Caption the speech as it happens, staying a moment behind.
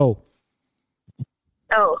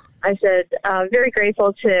Oh, I said, very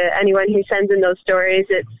grateful to anyone who sends in those stories.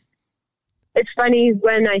 It's funny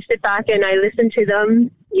when I sit back and I listen to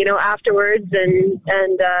them, afterwards and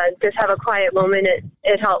just have a quiet moment.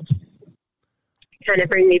 It helps kind of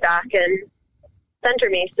bring me back and center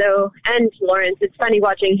me. So, and Lawrence, it's funny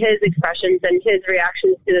watching his expressions and his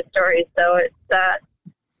reactions to the stories. So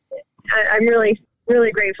I'm really,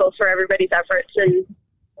 really grateful for everybody's efforts and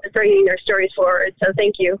bringing their stories forward. So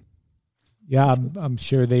thank you. Yeah, I'm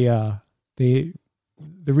sure the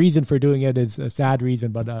reason for doing it is a sad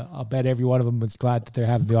reason, but I'll bet every one of them was glad that they're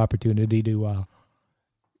having the opportunity to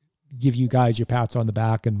give you guys your pats on the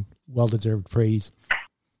back and well-deserved praise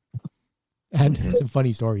and some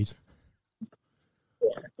funny stories.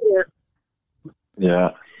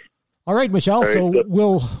 Yeah. All right, Michelle. So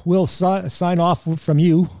we'll sign off from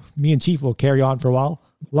you. Me and Chief will carry on for a while.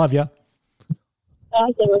 Love you.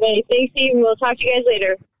 Awesome. Okay. Thanks, Steve. We'll talk to you guys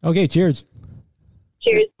later. Okay. Cheers.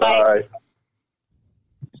 Cheers. Bye.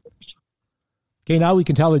 Okay. Now we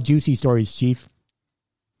can tell the juicy stories, Chief.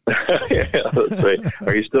 Yeah, that's right.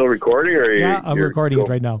 Are you still recording? Or I'm recording it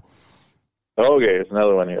right now. Okay. It's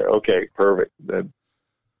another one here. Okay. Perfect. Then.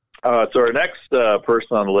 So our next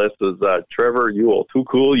person on the list is Trevor Ewell. Too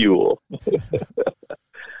cool, Ewell.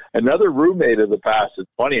 Another roommate of the past.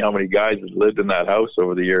 It's funny how many guys have lived in that house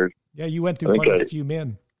over the years. Yeah, you went through quite a few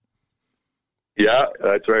men. Yeah,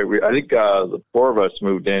 that's right. I think the four of us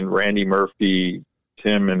moved in, Randy, Murphy,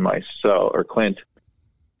 Tim, and myself, or Clint,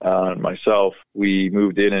 and myself. We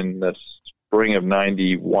moved in the spring of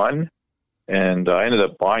 91, and I ended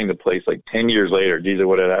up buying the place like 10 years later. Geez, I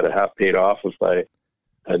would have had a half paid off if I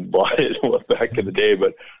had bought it back in the day. But,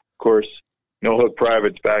 of course, no hook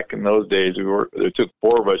privates back in those days. It took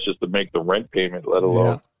four of us just to make the rent payment, let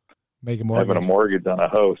alone having a mortgage on a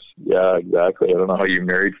house. Yeah, exactly. I don't know how you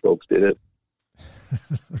married folks did it.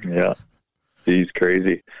 Yeah. He's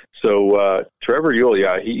crazy. So Trevor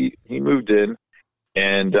Ewell, he moved in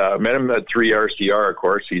and met him at 3 RCR, of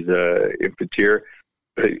course. He's a infanteer.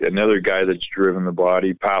 Another guy that's driven the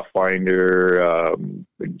body, Pathfinder,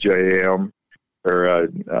 JM, or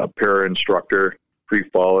a para instructor,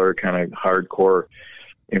 free-faller, kind of hardcore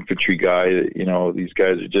infantry guy. These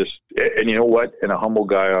guys are just, and you know what? And a humble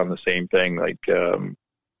guy on the same thing, like, being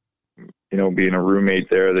a roommate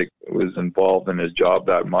there that was involved in his job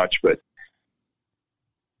that much. But,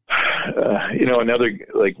 another,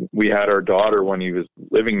 like, we had our daughter when he was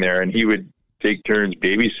living there, and he would take turns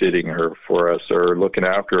babysitting her for us or looking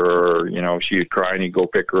after her, or, she would cry and he'd go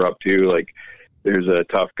pick her up too. Like, there's a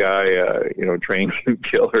tough guy, trained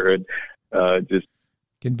killer, and just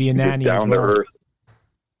can be a nanny down as well. to earth.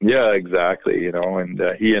 Yeah, exactly. And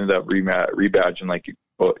he ended up rebadging, like you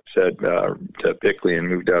said, to Pickley and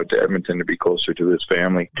moved out to Edmonton to be closer to his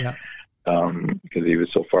family. Yeah. Because he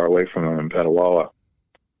was so far away from them in Petawawa.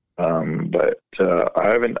 But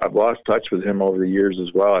I've lost touch with him over the years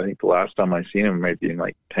as well. I think the last time I seen him might be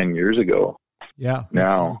like 10 years ago. Yeah.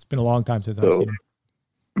 Now it's been a long time since I've seen him.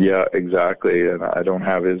 Yeah, exactly. And I don't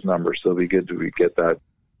have his number, so it'll be good to get that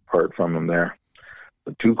part from him there.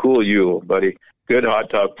 But too cool, you, buddy. Good hot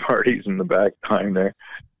tub parties in the back time there.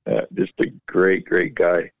 Just a great, great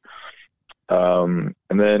guy. And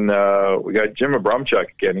then we got Jim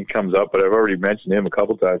Abramchuk again. He comes up, but I've already mentioned him a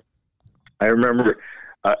couple times. I remember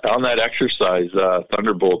on that exercise,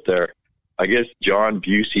 Thunderbolt there, I guess John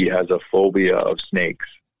Busey has a phobia of snakes.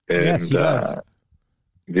 And, yes, he does.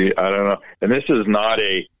 I don't know. And this is not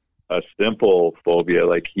a simple phobia.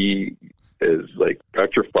 Like, he is like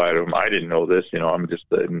petrified of them. I didn't know this, I'm just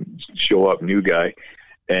a show up new guy.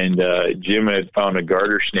 And Jim had found a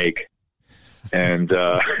garter snake, and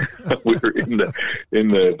we were in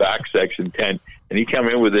the back section tent, and he came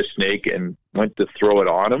in with this snake and went to throw it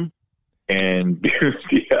on him, and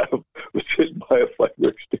Busey was sitting by a fire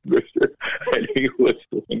extinguisher, and he was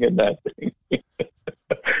swinging that thing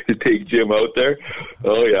to take Jim out there.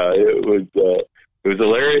 Oh yeah, it was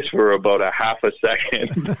hilarious for about a half a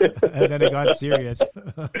second. And then it got serious.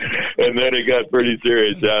 And then it got pretty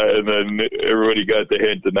serious, and then everybody got the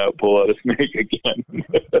hint to not pull out a snake again.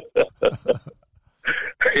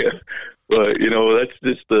 But that's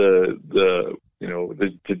just the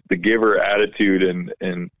giver attitude, and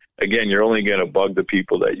again, you're only going to bug the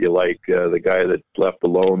people that you like. The guy that's left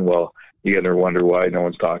alone, well, you got to wonder why no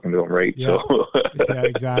one's talking to him, right? Yeah. So yeah,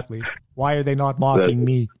 exactly. Why are they not mocking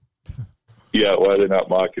me? Yeah, why they're not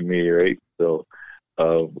mocking me, right? So,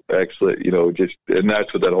 excellent. And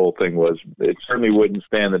that's what that whole thing was. It certainly wouldn't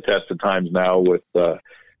stand the test of times now with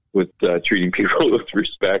treating people with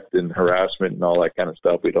respect and harassment and all that kind of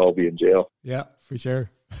stuff. We'd all be in jail. Yeah, for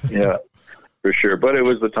sure. Yeah. for sure. But it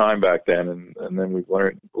was the time back then, and then we've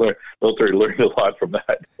military learned a lot from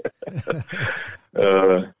that.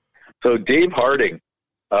 So Dave Harding,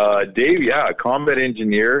 Dave, a combat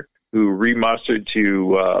engineer who remustered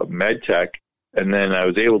to med tech, and then I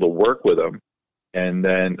was able to work with him. And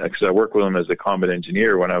then, because I worked with him as a combat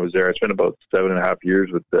engineer when I was there, I spent about 7.5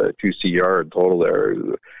 years with the 2CR in total there.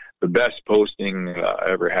 The best posting I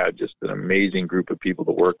ever had. Just an amazing group of people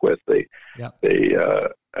to work with. They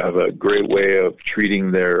have a great way of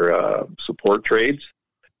treating their support trades.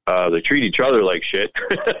 They treat each other like shit.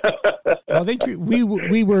 Well,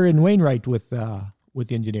 we were in Wainwright with the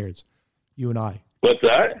engineers. You and I. What's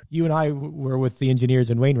that? You and I were with the engineers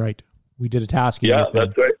in Wainwright. We did a task. Yeah,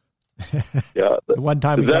 that's right. Yeah. The one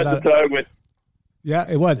time it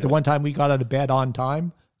was the one time we got out of bed on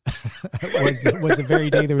time. was the very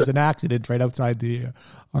day there was an accident right outside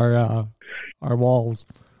our walls.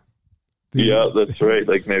 That's right.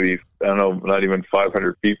 Like maybe, I don't know, not even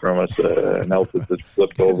 500 feet from us, an outfit just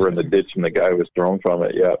flipped over in the ditch and the guy was thrown from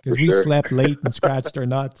it. Yeah, because we slept late and scratched our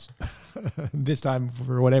nuts. This time,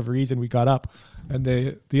 for whatever reason, we got up, and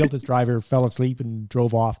the Iltis driver fell asleep and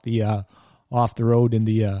drove off the road in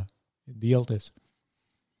the Iltis.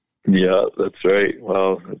 Yeah, that's right.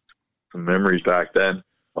 Well, some memories back then.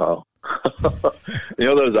 Wow. That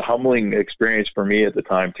was a humbling experience for me at the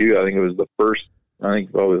time too. I think it was probably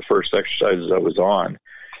the first exercises I was on,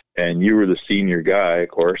 and you were the senior guy, of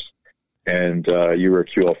course, and you were a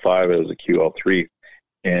QL5, I was a QL3.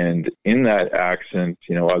 And in that accident,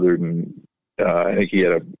 other than, I think he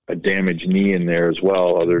had a damaged knee in there as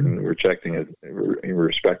well, other than respecting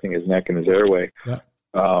his neck and his airway. Yeah.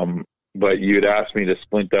 But you'd asked me to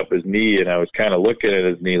splint up his knee, and I was kind of looking at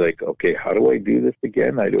his knee like, okay, how do I do this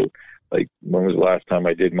again? When was the last time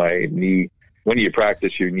I did my knee? When do you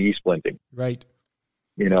practice your knee splinting? Right.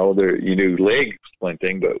 You do leg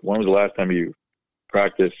splinting, but when was the last time you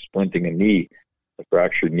practiced splinting a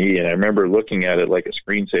fractured knee? And I remember looking at it like a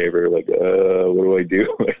screensaver, like, what do I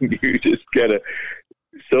do? And you just kind of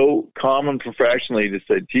so calm and professionally just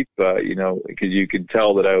said, Chief, because you could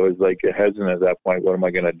tell that I was like hesitant at that point. What am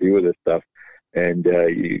I going to do with this stuff? And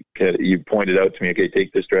you pointed out to me, okay,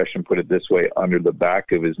 take this direction, put it this way under the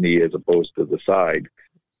back of his knee as opposed to the side,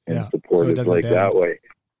 and support it like bend that way.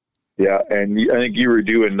 Yeah, and I think you were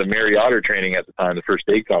doing the Mary Otter training at the time, the first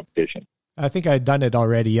aid competition. I think I'd done it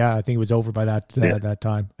already. Yeah, I think it was over by that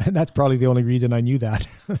time. And that's probably the only reason I knew that.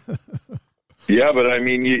 Yeah, but I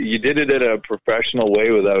mean, you did it in a professional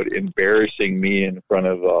way without embarrassing me in front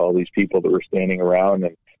of all these people that were standing around.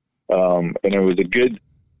 And it was a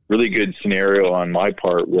really good scenario on my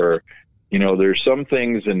part where, there's some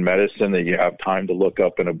things in medicine that you have time to look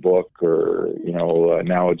up in a book or,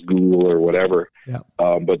 now it's Google or whatever. Yeah.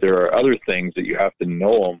 But there are other things that you have to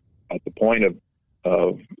know them at the point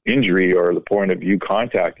of injury or the point of you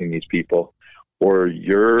contacting these people, or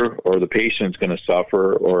the patient's going to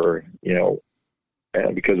suffer, or,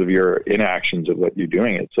 because of your inactions of what you're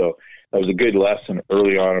doing it. So that was a good lesson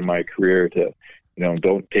early on in my career to,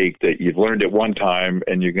 don't take that you've learned it one time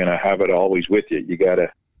and you're going to have it always with you. You got to,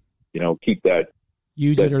 keep that,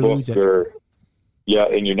 use that it or lose it.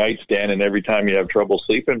 In your nightstand. And every time you have trouble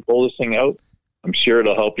sleeping, pull this thing out. I'm sure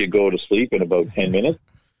it'll help you go to sleep in about 10 minutes.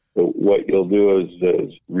 But what you'll do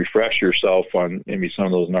is refresh yourself on maybe some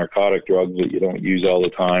of those narcotic drugs that you don't use all the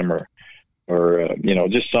time, or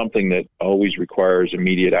just something that always requires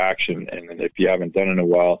immediate action. And if you haven't done it in a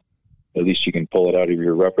while, at least you can pull it out of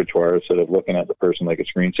your repertoire instead of looking at the person like a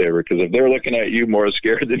screensaver. Because if they're looking at you more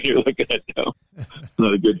scared than you're looking at them, it's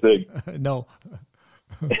not a good thing. No.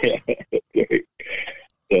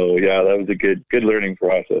 So that was a good learning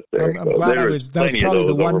process there. I'm glad that was probably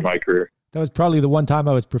the one over my career. That was probably the one time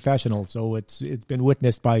I was professional, so it's been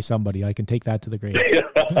witnessed by somebody. I can take that to the grave.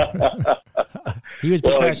 He was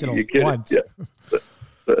professional once. Yeah.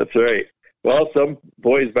 That's right. Well, some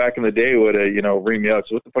boys back in the day would ring me up.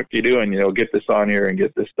 So what the fuck are you doing? Get this on here and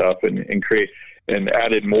get this stuff and create and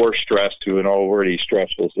added more stress to an already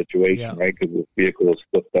stressful situation, right? Because the vehicle was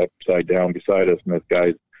flipped upside down beside us, and this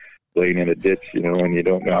guy's laying in a ditch, and you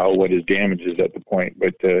don't know what his damage is at the point.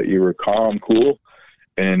 But you were calm, cool.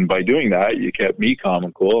 And by doing that, you kept me calm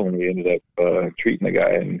and cool, and we ended up treating the guy,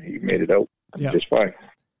 and he made it out just fine.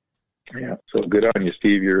 Yeah, so good on you,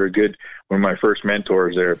 Steve. You're one of my first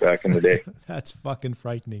mentors there back in the day. That's fucking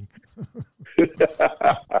frightening.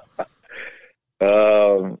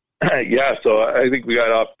 So I think we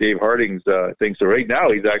got off Dave Harding's thing. So right now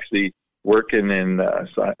he's actually working in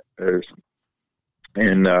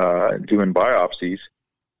doing biopsies.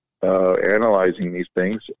 Analyzing these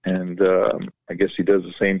things, and I guess he does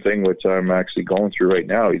the same thing which I'm actually going through right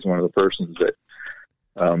now. He's one of the persons that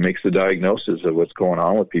makes the diagnosis of what's going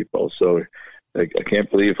on with people. So I can't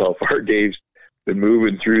believe how far Dave's been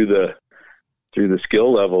moving through the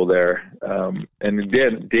skill level there. And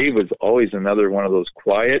again, Dave was always another one of those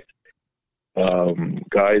quiet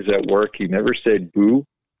guys at work. He never said boo.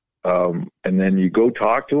 And then you go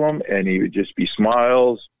talk to him and he would just be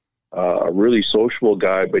smiles, a really sociable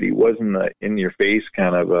guy, but he wasn't in your face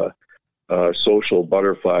kind of a social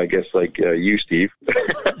butterfly, I guess, like you, Steve,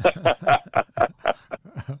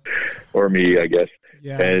 or me, I guess.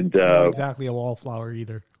 Yeah, and not exactly a wallflower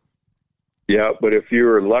either. Yeah, but if you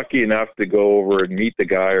were lucky enough to go over and meet the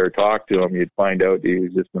guy or talk to him, you'd find out he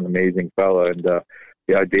was just an amazing fella. And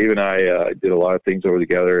yeah, Dave and I did a lot of things over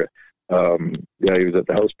together. Yeah, he was at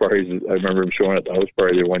the house parties. I remember him showing at the house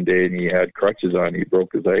party there one day, and he had crutches on. He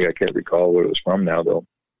broke his leg. I can't recall what it was from now, though.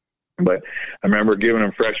 But I remember giving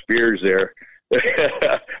him fresh beers there.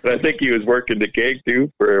 And I think he was working the keg,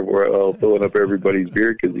 too, for filling up everybody's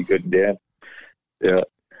beer because he couldn't dance. Yeah.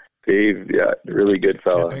 Dave, yeah, really good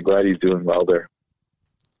fella. I'm glad he's doing well there.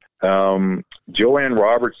 Joanne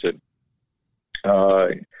Robertson,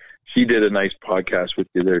 she did a nice podcast with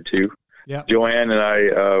you there too. Yeah. Joanne and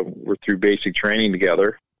I were through basic training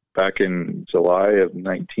together back in July of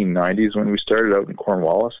 1990s when we started out in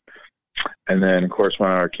Cornwallis. And then, of course,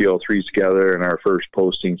 went on our QL3s together, and our first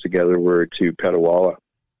postings together were to Petawawa.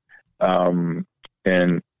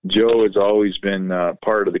 And Jo has always been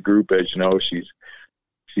part of the group, as you know. She's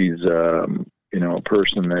you know, a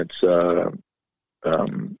person that's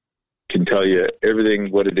can tell you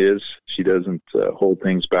everything what it is. She doesn't hold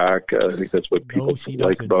things back. I think that's what people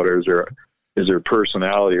like about her is her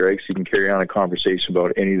personality, right? She can carry on a conversation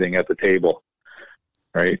about anything at the table,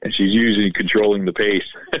 right? And she's usually controlling the pace.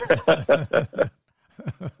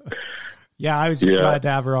 Yeah, I was glad to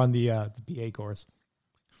have her on the PA course.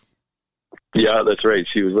 Yeah, that's right.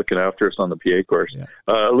 She was looking after us on the PA course. Yeah.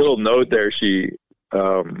 A little note there, she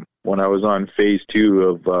when I was on phase 2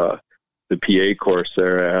 of the PA course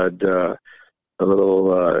there, I had a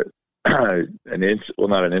little not an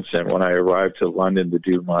incident. When I arrived to London to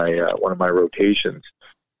do my one of my rotations,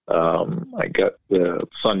 I got the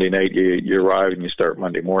Sunday night, you arrive and you start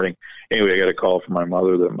Monday morning. Anyway, I got a call from my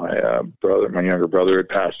mother that my younger brother had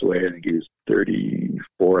passed away. I think he was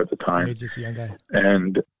 34 at the time. He's just a young guy.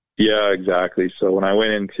 And yeah, exactly. So when I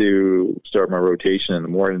went in to start my rotation in the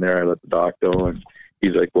morning there, I let the doc know, and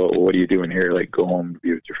he's like, well, what are you doing here? Like, go home to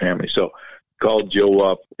be with your family. So called Jo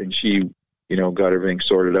up, and she, you know, got everything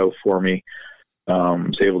sorted out for me.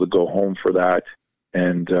 Was able to go home for that.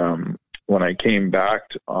 And when I came back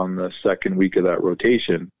on the second week of that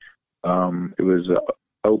rotation, it was an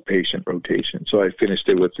outpatient rotation. So I finished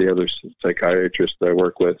it with the other psychiatrist that I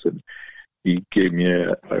work with, and he gave me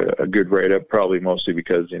a good write-up, probably mostly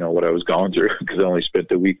because, you know, what I was going through, because I only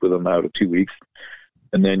spent a week with him out of 2 weeks.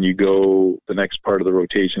 And then you go, the next part of the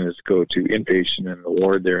rotation is to go to inpatient in the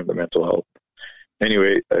ward there in the mental health.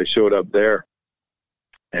 Anyway, I showed up there,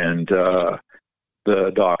 and the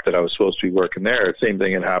doc that I was supposed to be working there, same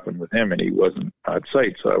thing had happened with him, and he wasn't on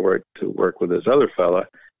site. So I worked to work with this other fella.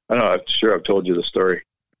 I don't know, I'm sure I've told you the story.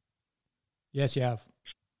 Yes, you have.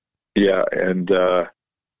 Yeah, and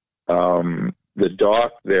the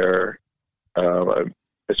doc there, I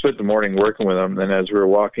spent the morning working with him. Then as we were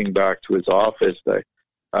walking back to his office, I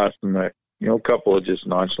asked him, a couple of just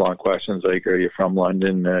nonchalant questions like, are you from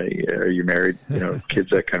London? Are you married? You know, kids,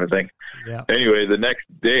 that kind of thing. Yeah. Anyway, the next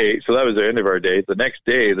day, so that was the end of our day. The next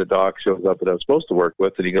day, the doc shows up that I was supposed to work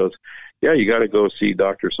with, and he goes, yeah, you got to go see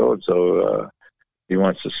Dr. So-and-so. He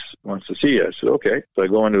wants to see you. I said, okay. So I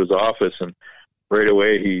go into his office, and right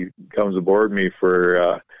away he comes aboard me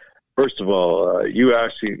for, first of all, you are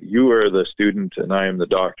the student and I am the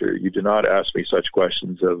doctor. You do not ask me such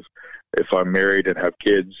questions of if I'm married and have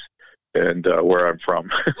kids and where I'm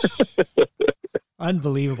from.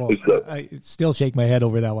 Unbelievable. I still shake my head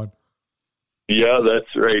over that one. Yeah,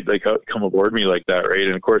 that's right. Like, come aboard me like that, right?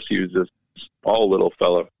 And of course, he was this small little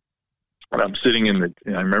fellow. And I'm sitting I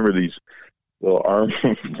remember these little arm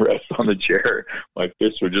rests on the chair. My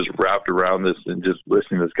fists were just wrapped around this and just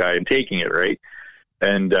listening to this guy and taking it, right?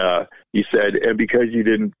 And he said, and because you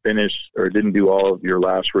didn't finish or didn't do all of your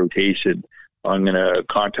last rotation, I'm going to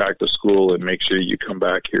contact the school and make sure you come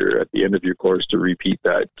back here at the end of your course to repeat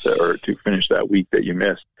that or to finish that week that you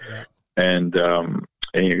missed. Yeah. And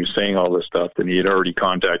he was saying all this stuff, and he had already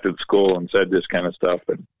contacted the school and said this kind of stuff.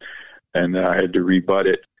 And I had to rebut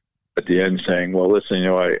it at the end saying, well, listen,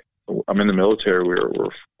 I'm in the military. We're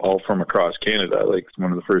all from across Canada. Like,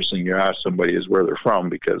 one of the first things you ask somebody is where they're from,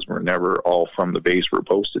 because we're never all from the base we're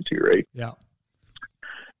posted to, right? Yeah.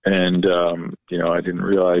 And, I didn't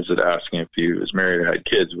realize that asking if he was married or had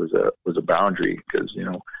kids was a boundary because,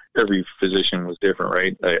 every physician was different,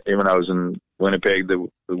 right? When I was in Winnipeg the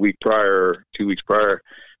week prior, 2 weeks prior,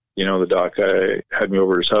 the doc had me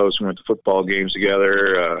over to his house. We went to football games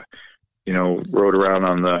together, rode around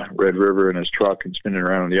on the Red River in his truck and spinning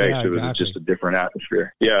around on the ice. It was just a different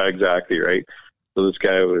atmosphere. Yeah, exactly, right? So this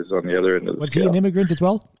guy was on the other end of the scale. Was he an immigrant as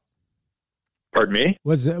well? Pardon me?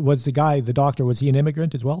 Was the guy, the doctor, was he an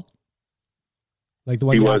immigrant as well? Like the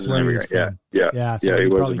one he you was asked where he was from? Yeah. So he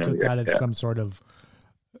probably took that as yeah. some sort of,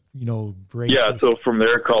 racist. Yeah, so from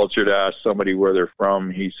their culture to ask somebody where they're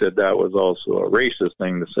from, he said that was also a racist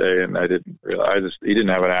thing to say, and I didn't realize. He didn't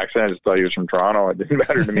have an accent. I just thought he was from Toronto. It didn't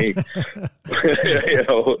matter to me.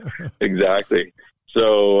 Exactly.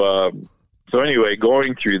 So anyway,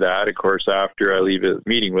 going through that, of course, after I leave a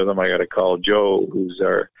meeting with him, I got to call Jo, who was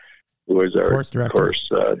our course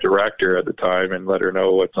director at the time, and let her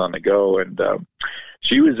know what's on the go. And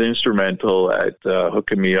she was instrumental at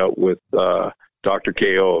hooking me up with Dr.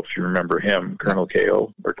 K.O., if you remember him, Colonel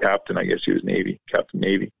K.O., or Captain, I guess he was Captain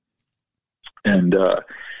Navy. And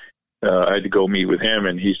I had to go meet with him,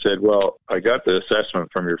 and he said, well, I got the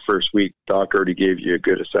assessment from your first week. Doc already gave you a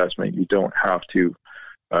good assessment. You don't have to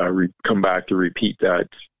come back to repeat that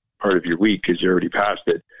part of your week because you already passed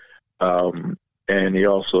it. And he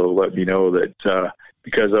also let me know that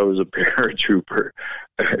because I was a paratrooper,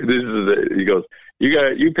 he goes,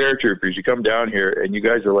 you paratroopers, you come down here and you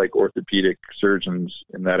guys are like orthopedic surgeons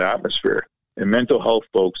in that atmosphere. And mental health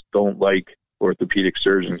folks don't like orthopedic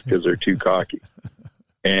surgeons because they're too cocky.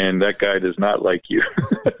 And that guy does not like you.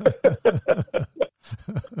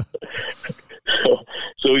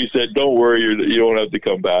 So he said, don't worry, you don't have to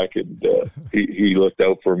come back. And he looked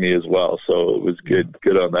out for me as well. So it was good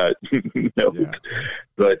on that note. Yeah.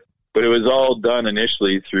 But it was all done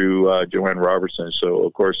initially through Joanne Robertson. So,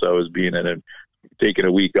 of course, I was taking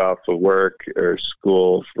a week off of work or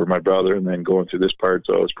school for my brother and then going through this part.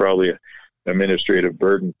 So it was probably an administrative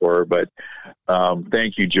burden for her. But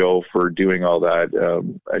thank you, Jo, for doing all that.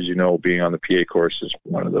 As you know, being on the PA course is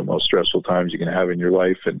one of the most stressful times you can have in your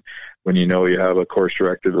life. And when you know you have a course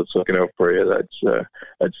director that's looking out for you,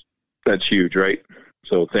 that's huge, right?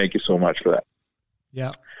 So thank you so much for that.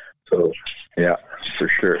 Yeah. So, yeah, for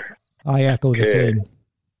sure. I echo the same.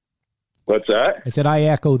 What's that? I said I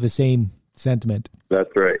echo the same sentiment. That's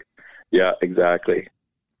right. Yeah, exactly.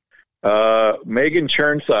 Megan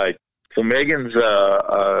Churnside. So Megan's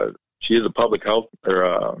she is a public health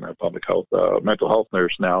or not public health, mental health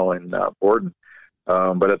nurse now in Borden.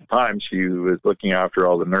 But at the time, she was looking after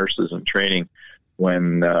all the nurses in training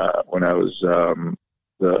when I was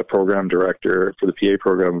the program director for the PA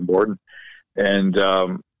program in Borden. And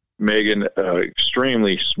Megan,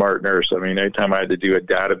 extremely smart nurse. I mean, anytime I had to do a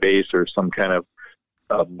database or some kind of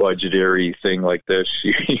budgetary thing like this,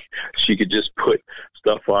 she could just put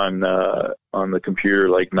stuff on the computer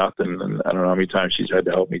like nothing. And I don't know how many times she's had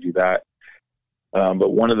to help me do that.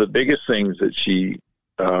 But one of the biggest things that she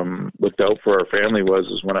looked out for our family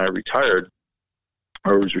was when I retired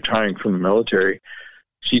or was retiring from the military,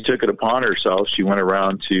 she took it upon herself. She went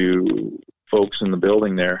around to folks in the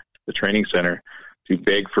building there, the training center, to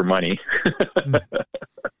beg for money.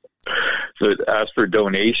 So it asked for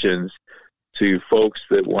donations to folks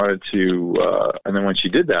that wanted to, and then when she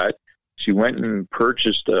did that, she went and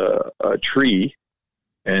purchased a tree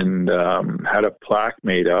and had a plaque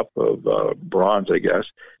made up of bronze, I guess,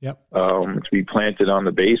 yep, to be planted on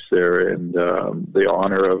the base there in the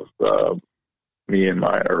honor of me and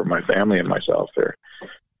my family and myself there.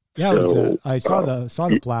 Yeah, so, I saw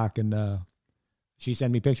the plaque, and she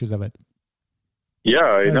sent me pictures of it. Yeah,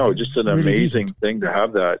 I know. Just an really amazing thing to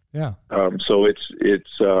have that. Yeah. So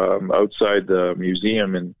it's outside the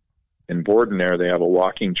museum in Borden there. They have a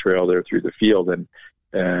walking trail there through the field, and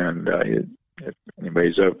if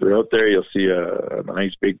anybody's out there, you'll see a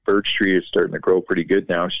nice big birch tree. It's starting to grow pretty good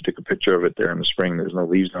now. She took a picture of it there in the spring. There's no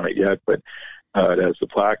leaves on it yet, but it has the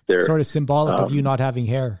plaque there. Sort of symbolic of you not having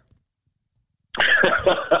hair.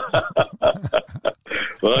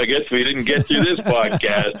 Well, I guess we didn't get through this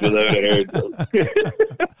podcast without a hair.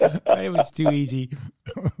 It was too easy.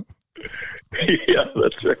 Yeah,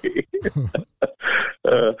 that's right.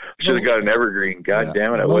 Should have got an evergreen. God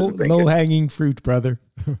damn it, I wasn't thinking. Low-hanging fruit, brother.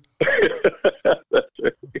 That's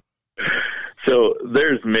right. So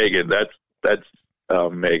there's Megan. That's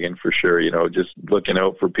Megan for sure. You know, just looking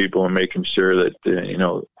out for people and making sure that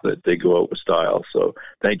that they go out with style. So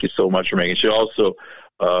thank you so much for Megan. She also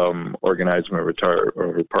organized my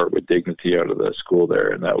part with dignity out of the school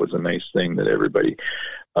there, and that was a nice thing that everybody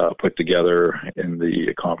put together in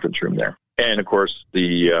the conference room there. And of course,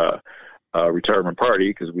 the retirement party,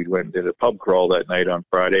 because we went and did a pub crawl that night on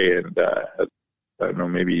Friday, and I don't know,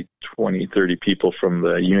 maybe 20, 30 people from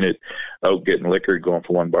the unit out getting liquor, going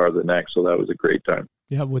from one bar to the next. So that was a great time.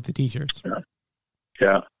 Yeah, with the T-shirts.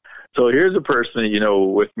 Yeah. So here's a person,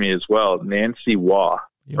 with me as well, Nancy Waugh,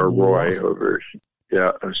 or Roy, however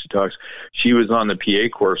she talks. She was on the PA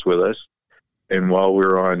course with us, and while we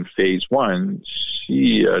were on phase 1,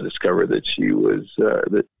 she discovered that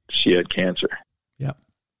she had cancer. Yeah.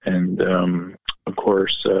 And of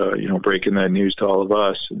course, breaking that news to all of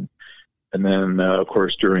us, and then of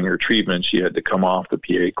course during her treatment, she had to come off the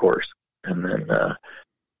PA course, and then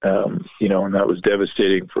and that was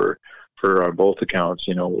devastating for on both accounts.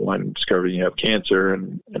 One, discovering you have cancer,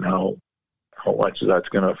 and how much that's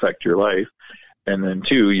going to affect your life, and then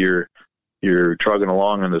 2, you're trugging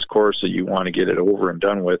along on this course that you want to get it over and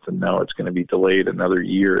done with, and now it's going to be delayed another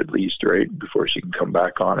year at least, right, before she can come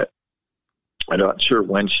back on it. I'm not sure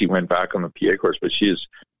when she went back on the PA course, but she is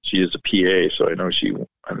a PA, so I know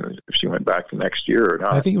I don't know if she went back the next year or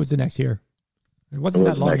not. I think it was the next year. It wasn't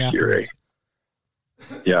that long after.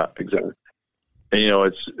 Yeah, exactly. And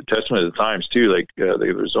it's a testament to the times too. Like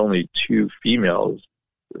there's only 2 females,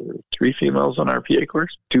 3 females on our PA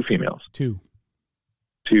course. 2 females. 2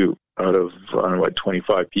 out of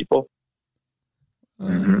 25 people.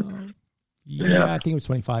 Yeah, I think it was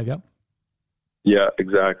 25. Yep. Yeah,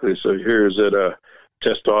 exactly. So here's at a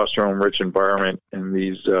testosterone-rich environment, and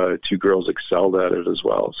these 2 girls excelled at it as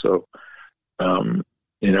well. So,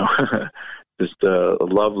 just a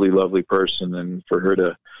lovely, lovely person, and for her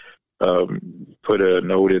to put a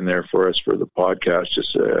note in there for us for the podcast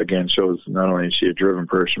just again shows not only is she a driven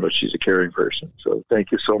person, but she's a caring person. So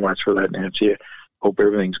thank you so much for that, Nancy. Hope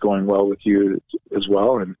everything's going well with you as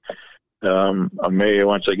well. And I may,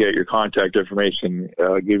 once I get your contact information,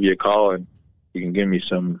 give you a call, and you can give me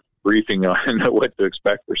some briefing on what to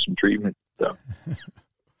expect for some treatment. So,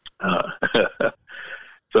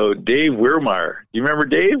 so Dave Weirmeyer, you remember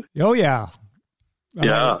Dave? Oh yeah.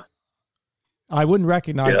 Yeah. I wouldn't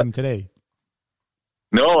recognize him today.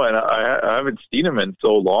 No, and I haven't seen him in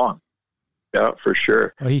so long. Yeah, for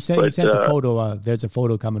sure. Well, he sent a photo. There's a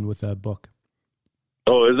photo coming with a book.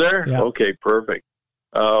 Oh, is there? Yeah. Okay, perfect.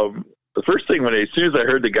 The first thing as soon as I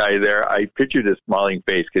heard the guy there, I pictured his smiling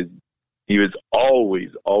face, because he was always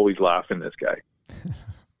laughing, this guy.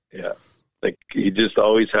 Yeah. Like he just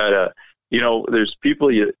always had there's people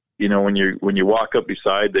when you walk up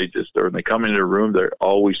beside, when they come into the room, they're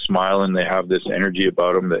always smiling. They have this energy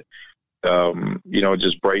about them that,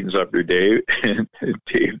 just brightens up your day. And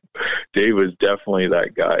Dave was definitely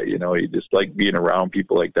that guy. He just liked being around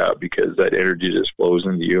people like that, because that energy just flows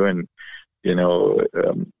into you. And,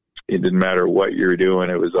 it didn't matter what you were doing.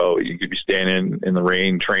 It was you could be standing in the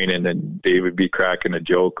rain training, and Dave would be cracking a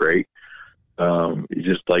joke, right? You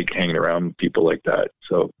just like hanging around people like that.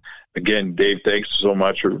 So again, Dave, thanks so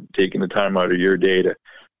much for taking the time out of your day to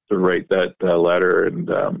write that letter. And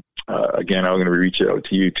again, I'm going to reach out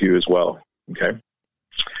to you too as well. Okay.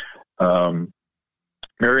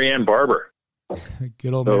 Marianne Barber.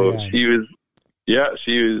 Good old Marianne. She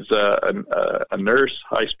was a nurse,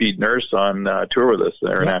 high-speed nurse on tour with us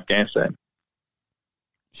there in Afghanistan.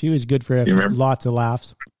 She was good for lots of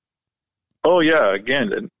laughs. Oh yeah.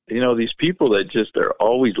 Again, these people that just are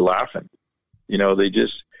always laughing,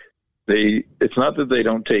 it's not that they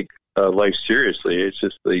don't take life seriously. It's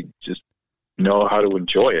just, they just know how to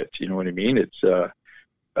enjoy it. You know what I mean? It's,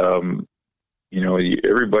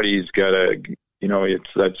 everybody's got it's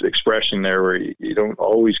that expression there where you don't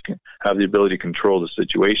always have the ability to control the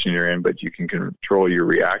situation you're in, but you can control your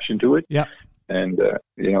reaction to it. Yeah. And,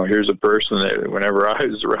 here's a person that whenever I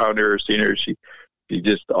was around her or seen her, she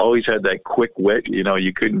just always had that quick wit.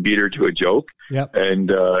 You couldn't beat her to a joke. Yep.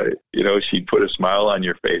 And, she'd put a smile on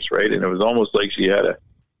your face, right? And it was almost like she had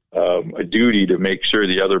a duty to make sure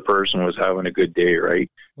the other person was having a good day, right?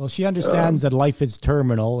 Well, she understands that life is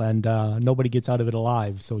terminal, and nobody gets out of it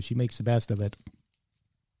alive, so she makes the best of it.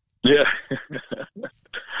 Yeah.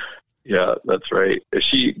 Yeah, that's right. Do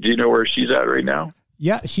you know where she's at right now?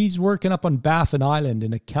 Yeah, she's working up on Baffin Island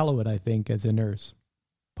in Iqaluit, I think, as a nurse.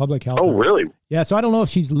 Public health. Oh, nurse. Really? Yeah, so I don't know if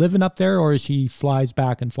she's living up there or she flies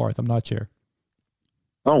back and forth. I'm not sure.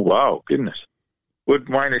 Oh, wow. Goodness. What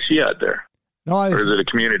mine is she at there? No, or is it a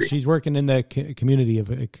community? She's working in the community of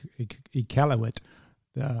Iqaluit,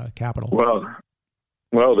 the capital.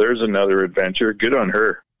 Well, there's another adventure. Good on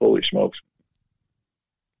her. Holy smokes.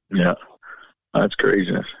 Yeah, that's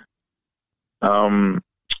craziness.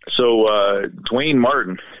 So Dwayne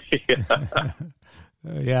Martin.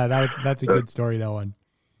 Yeah, that's a good story, that one.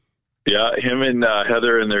 Yeah, him and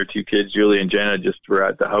Heather and their 2 kids, Julie and Jenna, just were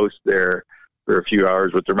at the house there for a few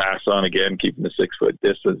hours with their masks on again, keeping the 6 foot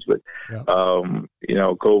distance. But,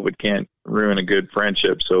 COVID can't ruin a good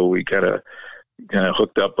friendship. So we kind of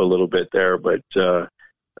hooked up a little bit there. But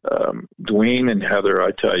Dwayne and Heather,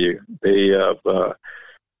 I tell you, they have,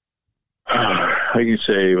 how you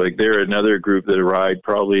say, like they're another group that ride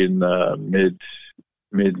probably in the mid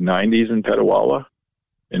 90s in Petawawa.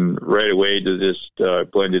 And right away to just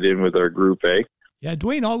blended in with our group, eh? Yeah,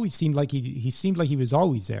 Dwayne always seemed like he seemed like he was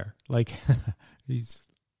always there. Like he's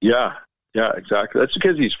Yeah, exactly. That's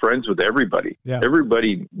because he's friends with everybody. Yeah.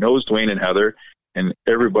 Everybody knows Dwayne and Heather, and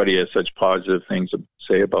everybody has such positive things to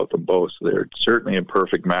say about them both. So they're certainly a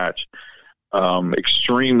perfect match.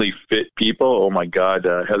 Extremely fit people. Oh my God,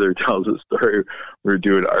 Heather tells a story. We were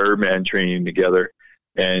doing Ironman training together,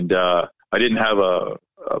 and I didn't have a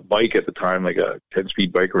bike at the time, like a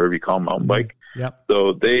 10-speed bike or whatever you call them, mountain bike. Yep.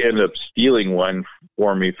 So they ended up stealing one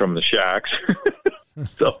for me from the shacks.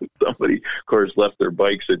 So somebody, of course, left their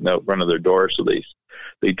bike sitting out front of their door. So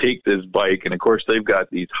they take this bike, and of course they've got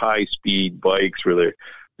these high-speed bikes where they're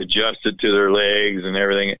adjusted to their legs and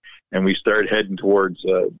everything. And we start heading towards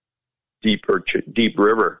Deep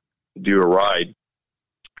River to do a ride.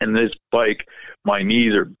 And this bike, my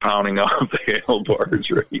knees are pounding off the handlebars,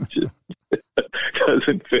 right? Just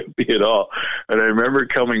doesn't fit me at all. And I remember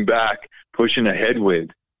coming back, pushing a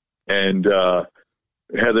headwind, and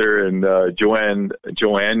Heather and Joanne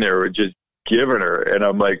there were just giving her. And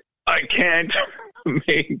I'm like, I can't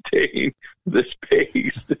maintain this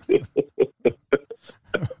pace.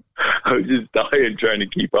 I was just dying trying to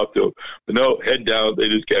keep up to them. But no, head down. They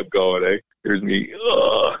just kept going. Eh? Here's me.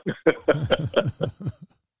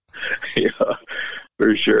 Yeah,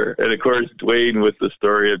 for sure. And of course, Dwayne with the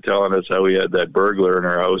story of telling us how we had that burglar in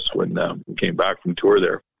our house when we came back from tour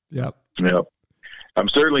there. Yep. Yeah. I'm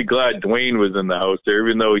certainly glad Dwayne was in the house there,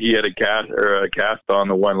 even though he had a cast on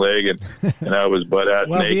the one leg, and I was butt ass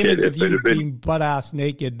naked. If it had been being butt ass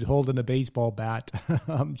naked holding a baseball bat,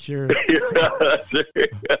 I'm sure.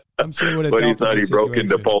 I'm sure would have. But he thought he broke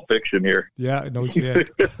into Pulp Fiction here. Yeah, no shit.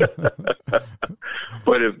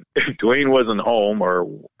 But if Dwayne wasn't home,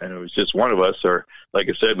 and it was just one of us, or like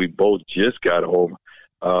I said, we both just got home.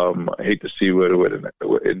 I hate to see what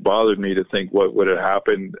it bothered me to think what would have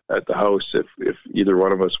happened at the house if either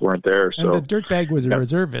one of us weren't there. So and the dirtbag was a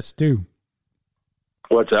reservist too.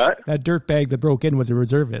 What's that? That dirtbag that broke in was a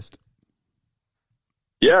reservist.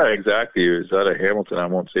 Yeah, exactly. He was out of Hamilton. I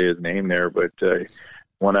won't say his name there, but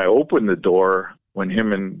when I opened the door, when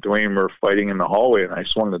him and Dwayne were fighting in the hallway, and I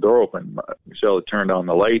swung the door open, Michelle had turned on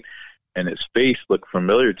the light, and his face looked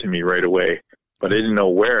familiar to me right away. But I didn't know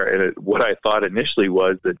where. And what I thought initially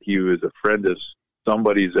was that he was a friend of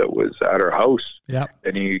somebody's that was at our house. Yep.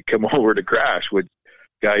 And he'd come over to crash, which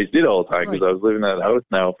guys did all the time because I was living in that house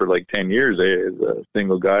now for like 10 years as a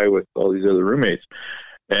single guy with all these other roommates.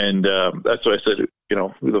 And that's why I said,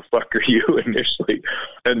 who the fuck are you initially?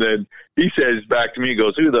 And then he says back to me, he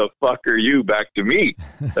goes, who the fuck are you back to me?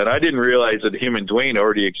 And I didn't realize that him and Dwayne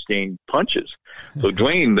already exchanged punches. So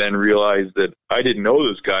Dwayne then realized that I didn't know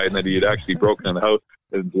this guy and that he had actually broken in the house.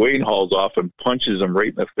 And Dwayne hauls off and punches him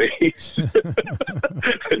right in the face.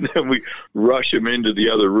 And then we rush him into the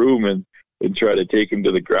other room and try to take him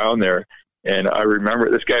to the ground there. And I remember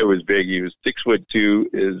this guy was big. He was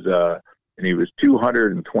 6'2", and he was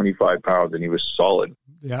 225 pounds, and he was solid.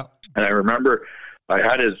 Yeah. And I remember I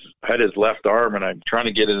had his left arm, and I'm trying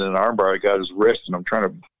to get it in an arm bar. I got his wrist, and I'm trying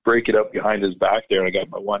to break it up behind his back there. And I got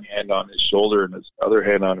my one hand on his shoulder and his other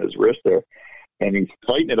hand on his wrist there. And he's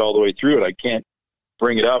fighting it all the way through it. I can't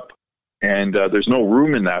bring it up. And there's no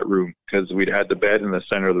room in that room because we'd had the bed in the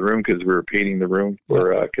center of the room because we were painting the room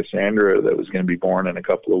for Cassandra that was going to be born in a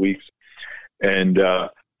couple of weeks. And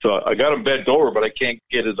so I got him bent over, but I can't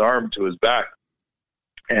get his arm to his back.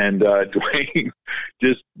 And Dwayne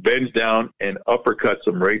just bends down and uppercuts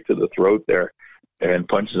him right to the throat there and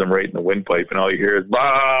punches him right in the windpipe. And all you hear is,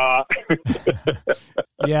 bah!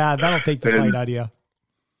 Yeah, that'll take the fight out of you.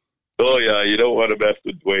 Oh, yeah, you don't want to mess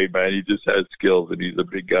with Dwayne, man. He just has skills, and he's a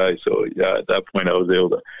big guy. So, yeah, at that point I was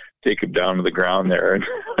able to take him down to the ground there. And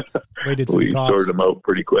we sorted him out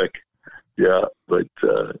pretty quick. Yeah, but,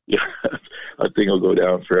 yeah, I think he'll go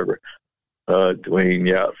down forever. Dwayne,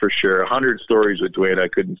 yeah, for sure. 100 stories with Dwayne. I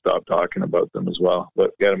couldn't stop talking about them as well,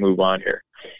 but got to move on here.